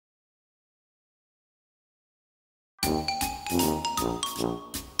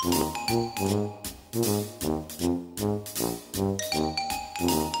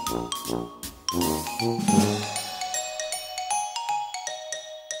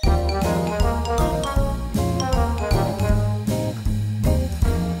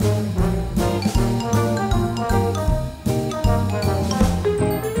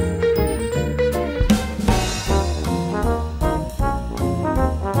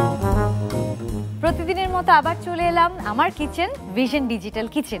প্রতিদিনের মতো আবার চলে এলাম আমার কিচেন ভিশন ডিজিটাল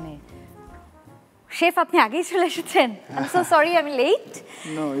কিচেনে। শেফ আপনি আগেই চলে এসেছেন। আই এম সো সরি আমি late.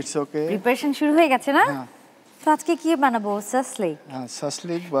 No it's okay. Preparation শুরু হয়ে গেছে না? তো আজকে কি বানাবো? সাসলিক। হ্যাঁ,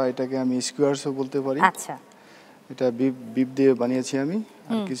 সাসলিক বা এটাকে আমি স্কোয়ারসও বলতে পারি। আচ্ছা। এটা বিফ দিয়ে বানিয়েছি আমি,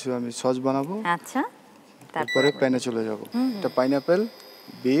 আর কিছু আমি সস বানাবো। আচ্ছা। তারপরে প্যানে চলে যাব। এটা পাইনাপল,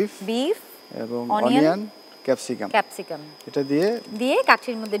 বিফ এবং অনিয়ন, ক্যাপসিকাম। এটা দিয়ে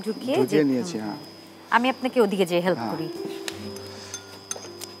কাঠির মধ্যে ঢুকিয়ে নিয়েছি। হ্যাঁ, আমি আপনাকে ওদিকে যে হেল্প করি।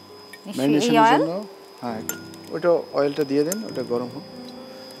 ম্যারিনেশনের জন্য হ্যাঁ ওটা অয়েলটা দিয়ে দেন, ওটা গরম হোক।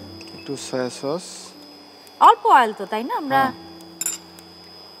 একটু সয়া সস, অল্প অয়েল তো তাই না? আমরা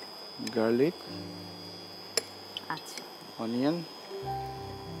গার্লিক, আচ্ছা, অনিয়ন,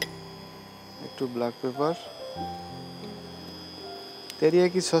 একটু ব্ল্যাক পেপার,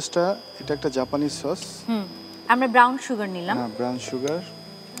 তেরিয়াকি সসটা এটা একটা জাপানিজ সস। আমরা ব্রাউন সুগার নিলাম। হ্যাঁ, ব্রাউন সুগার,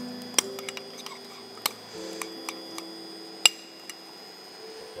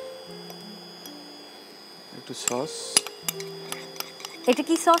 একটু সস। এটা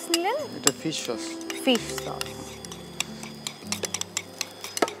কি সস নিলেন? এটা ফিশ সস। Fish sauce.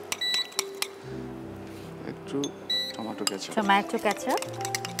 একটু টমেটো কেচাপ।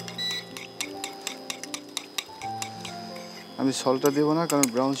 আমি সল্টটা দেব না, কারণ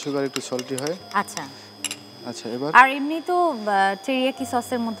ব্রাউন সুগার একটু সল্টি হয়। আচ্ছা আচ্ছা, এবার আর এমনি তো টেরিয়াকি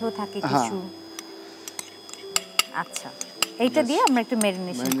সসের মধ্যেও থাকে কিছু। আচ্ছা, এইটা দিয়ে আমরা একটু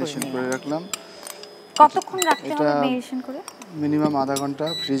ম্যারিনেশন করে রাখলাম। কতক্ষণ রাখতে হবে ম্যারিনেশন করে? মিনিমাম আধা ঘন্টা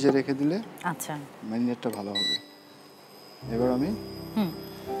ফ্রিজে রেখে দিলে আচ্ছা ম্যারিনেটটা ভালো হবে। এবার আমি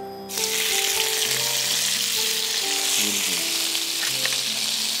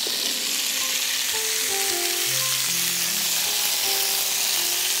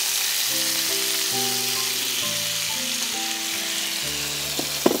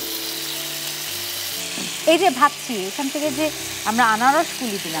এই যে ভাবছি এখান থেকে যে আমরা আনারস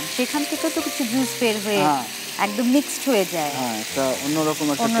কুলি দিলাম, সেখান থেকে তো কিছু জুস বের হয়ে একদম মিক্সড হয়ে যায়। হ্যাঁ, এটা অন্যরকম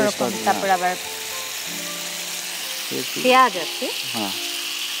একটা টেস্ট আসে। তারপর আবার পেঁয়াজ আছে। হ্যাঁ,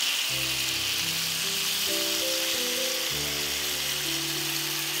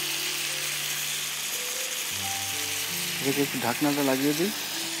 এটাকে একটু ঢাকনাটা লাগিয়ে দিই।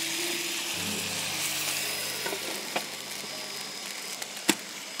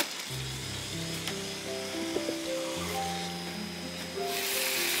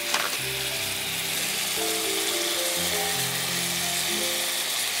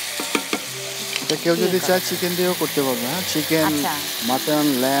 কেউ যদি চায় চিকেন দিয়েও করতে পারবে। হ্যাঁ, চিকেন, মাটন,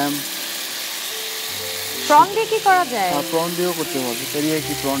 ল্যাম্ব, প্রন দিয়ে কি করা যায়? প্রন দিয়েও করতে পারবে।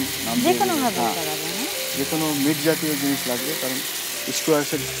 তেরিয়াকি প্রন নাম দিয়ে, যে কোনো ভাবে করা যায় না? যে কোনো মিট জাতীয় জিনিস লাগবে, কারণ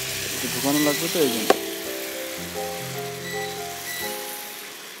স্কোয়ারসের ঢুকানো লাগবে তো এই জন্য।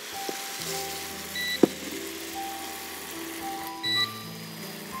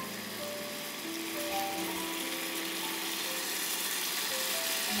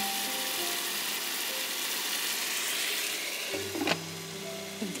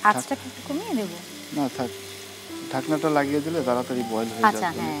 আঁচটা কি একটু কমিয়ে দেব? না থাক, ঢাকনাটা লাগিয়ে দিলে তাড়াতাড়ি বয়েল হয়ে যাবে। আচ্ছা,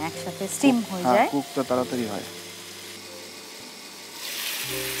 হ্যাঁ, একসাথে স্টিম হয়ে যায়। কুকটা তাড়াতাড়ি হয়।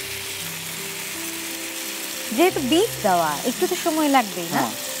 যেহেতু বিফ দেওয়া একটু তো সময় লাগবেই না?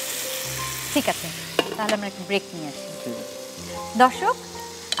 ঠিক আছে, তাহলে আমরা একটু ব্রেক নিয়ে আসি। দর্শক,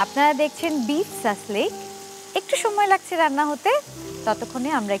 আপনারা দেখছেন বিফ সাসলিক। একটু সময় লাগছে রান্না হতে, ততক্ষণে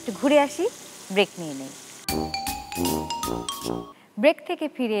আমরা একটু ঘুরে আসি, ব্রেক নিয়ে নেই। ব্রেক থেকে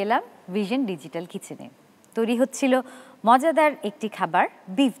ফিরে এলাম ভিশন ডিজিটাল কিচেনে। তৈরি হচ্ছিল মজাদার একটি খাবার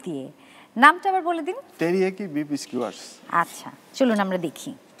বিফ দিয়ে। নামটা আবার বলে দিন। Teriyaki beef স্কিউয়ার্স। আচ্ছা, চলুন আমরা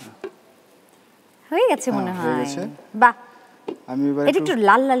দেখি। হয়ে গেছে মনে হয়। বাহ, আমি এবার একটু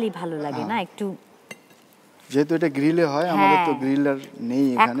লাল লালই ভালো লাগে না? একটু, যেহেতু এটা গ্রিলে হয়, আমাদের তো গ্রিলার নেই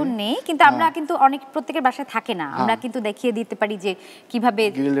এখানে। এখন নেই, কিন্তু আমরা কিন্তু অনেক প্রত্যেকের বাসায় থাকে না, আমরা কিন্তু দেখিয়ে দিতে পারি যে কিভাবে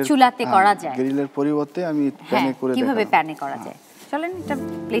চুলাতে করা যায়। গ্রিলের পরিবর্তে আমি প্যানে করে দেখাবো কিভাবে প্যানে করা যায়। চলেন এটা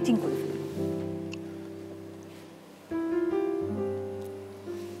প্লেটিং করি।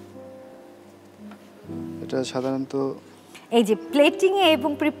 এটা সাধারণত এই যে প্লেটিং এ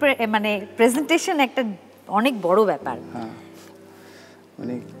এবং মানে প্রেজেন্টেশন একটা অনেক বড় ব্যাপার। হ্যাঁ,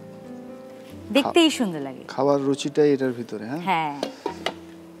 মানে দেখতেই সুন্দর লাগে। খাবার রুচিটাই এটার ভিতরে। হ্যাঁ হ্যাঁ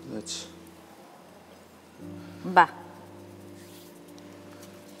আচ্ছা বাহ।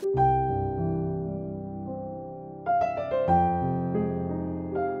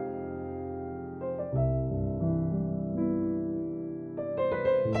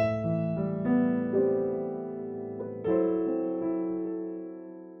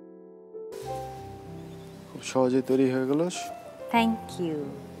 খুব সহজে তৈরি হয়ে গেল।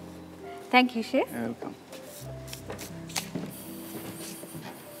 Thank you chef. ওয়েলকাম।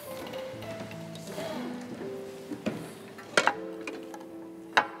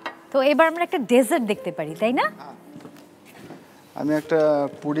 তো এবার আমরা একটা ডেজার্ট দেখতে পারি, তাই না? আমি একটা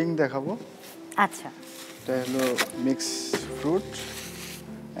পুডিং দেখাবো। আচ্ছা, এটা হলো mix fruit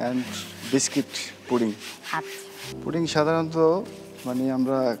and biscuit pudding. আচ্ছা পুডিং সাধারণত মানে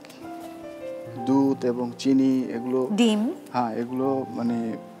আমরা দুধ এবং চিনি এগুলো, ডিম, হ্যাঁ এগুলো মানে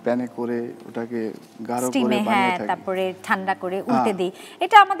প্যানে করে ওটাকে গাঢ় করে স্টিমে, বানিয়ে হ্যাঁ, থাকি। তারপরে ঠান্ডা করে উল্টে দিই।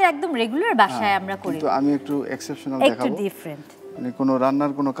 এটা আমাদের একদম রেগুলার বাসায় আমরা করি। কিন্তু আমি একটু এক্সেপশনাল একটু দেখাবো। ডিফারেন্ট। মানে কোনো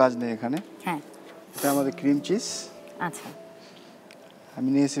রান্নার কোনো কাজ নেই এখানে। হ্যাঁ এটা আমাদের ক্রিম চিজ। আচ্ছা, আমি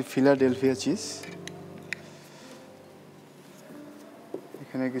নিয়েছি ফিলাডেলফিয়া চিজ।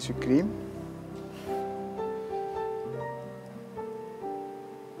 এখানে কিছু ক্রিম,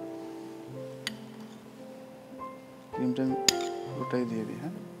 ক্রিমটা ওটাই দিয়ে দিই।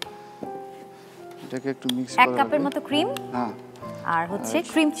 হ্যাঁ এটাকে একটু মিক্স এক কাপের মতো ক্রিম, হ্যাঁ, আর হচ্ছে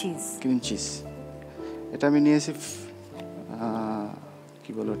ক্রিম চিজ। ক্রিম চিজ এটা আমি নিয়েছি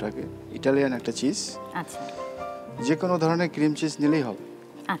কি বলো ওটাকে, ইটালিয়ান একটা চিজ। আচ্ছা যে কোনো ধরনের ক্রিম চিজ নিলেই হবে,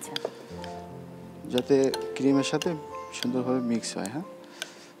 আচ্ছা, যাতে ক্রিমের সাথে সুন্দরভাবে মিক্স হয়। হ্যাঁ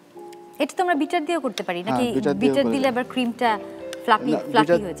এটা তোমরা বিটার দিয়েও করতে পারি নাকি? বিটার দিয়েও বিটার করা দিলে যায়। আবার ক্রিমটা ফ্লাফি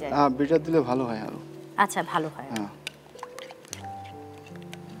হয়ে যায়। হ্যাঁ বিটার দিলে ভালো হয় আরো। আচ্ছা, ভালো হয়। হ্যাঁ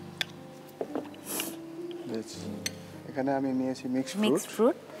এখানে আমি নিয়েছি মিক্সড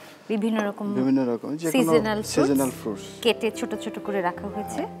ফ্রুট, বিভিন্ন রকম যে কোনো সিজনাল ফ্রুটস কেটে ছোট ছোট করে রাখা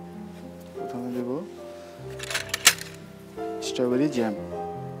হয়েছে। প্রথমে দেব স্ট্রবেরি জ্যাম।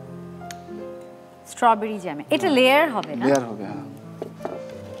 স্ট্রবেরি জ্যামে এটা লেয়ার হবে না? লেয়ার হবে, হ্যাঁ।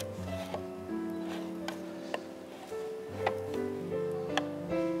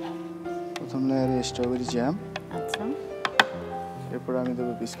 প্রথম লেয়ারে স্ট্রবেরি জ্যাম। আচ্ছা, এরপর আমি দেব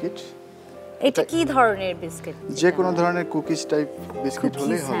বিস্কিট। এটা কি ধরনের বিস্কিট? যে কোনো ধরনের কুকিজ টাইপ বিস্কিট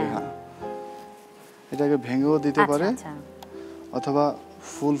হলেই হবে। হ্যাঁ এটাকে ভেঙেও দিতে পারে, অথবা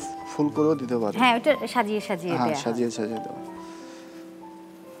ফুল ফুল করেও দিতে পারে। হ্যাঁ ওটা সাজিয়ে সাজিয়ে দেয়া। হ্যাঁ সাজিয়ে সাজিয়ে দেওয়া।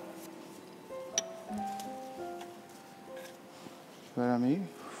 এবার আমি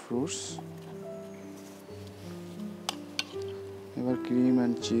ফ্রুটস, এবার ক্রিম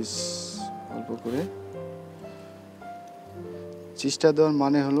অ্যান্ড চিজ অল্প করে। চিজটা দেওয়ার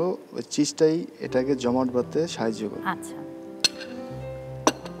মানে হলো ওই চিজটাই এটাকে জমাট বাঁধতে সাহায্য করে। আচ্ছা,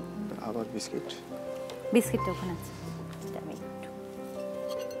 আবার বিস্কিটটা ওখানে আছে।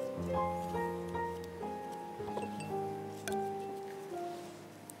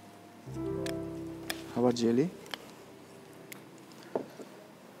 আবার জেলি,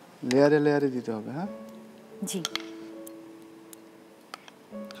 লেয়ারে লেয়ারে দিতে হবে। হ্যাঁ জি,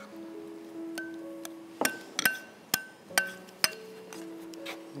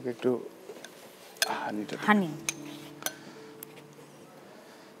 একটু হানি।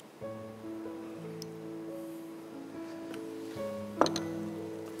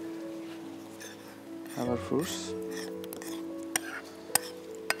 আবার ফ্রুটস,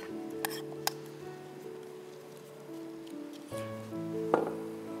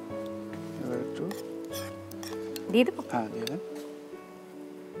 এবার একটু দিয়ে দেবো। হ্যাঁ দিয়ে দেন।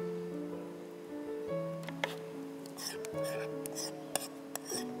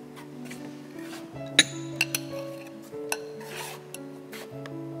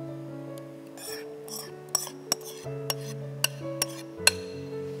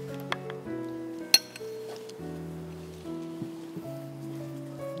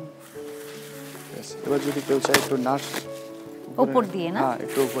 এবার যদি কেউ চায় একটু নাটস উপর দিয়ে, না? হ্যাঁ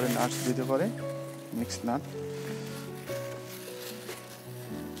একটু উপরে নাটস দিতে পারে, মিক্স নাট।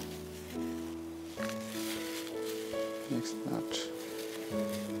 মিক্স নাট,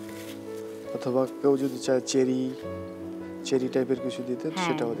 অথবা কেউ যদি চায় চেরি টাইপের কিছু দিতে,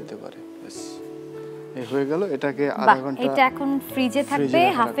 সেটাও দিতে পারে। ব্যাস এই হয়ে গেল। এটাকে আধা ঘন্টা, এটা এখন ফ্রিজে থাকবে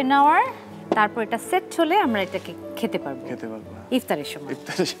হাফ এন আওয়ার। তারপর এটা সেট হলে আমরা এটাকে খেতে পারবো ইফতারের সময়।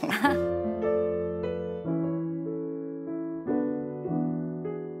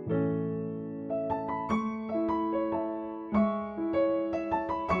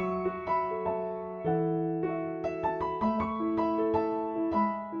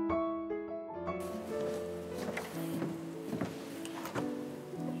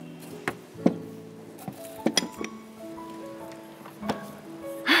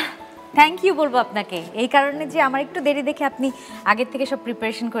 থ্যাংক ইউ বলবো আপনাকে এই কারণে যে আমার একটু দেরি দেখে আপনি আগের থেকে সব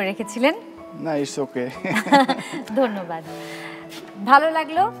প্রিপারেশন করে রেখেছিলেন। না, ইটস ওকে। ধন্যবাদ। ভালো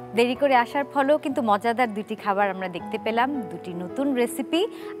লাগলো, দেরি করে আসার ফলেও কিন্তু মজাদার দুটি খাবার আমরা দেখতে পেলাম, দুটি নতুন রেসিপি।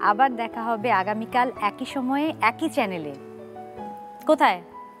 আবার দেখা হবে আগামীকাল একই সময়ে একই চ্যানেলে। কোথায়?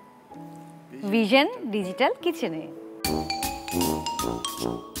 ভিশন ডিজিটাল কিচেনে।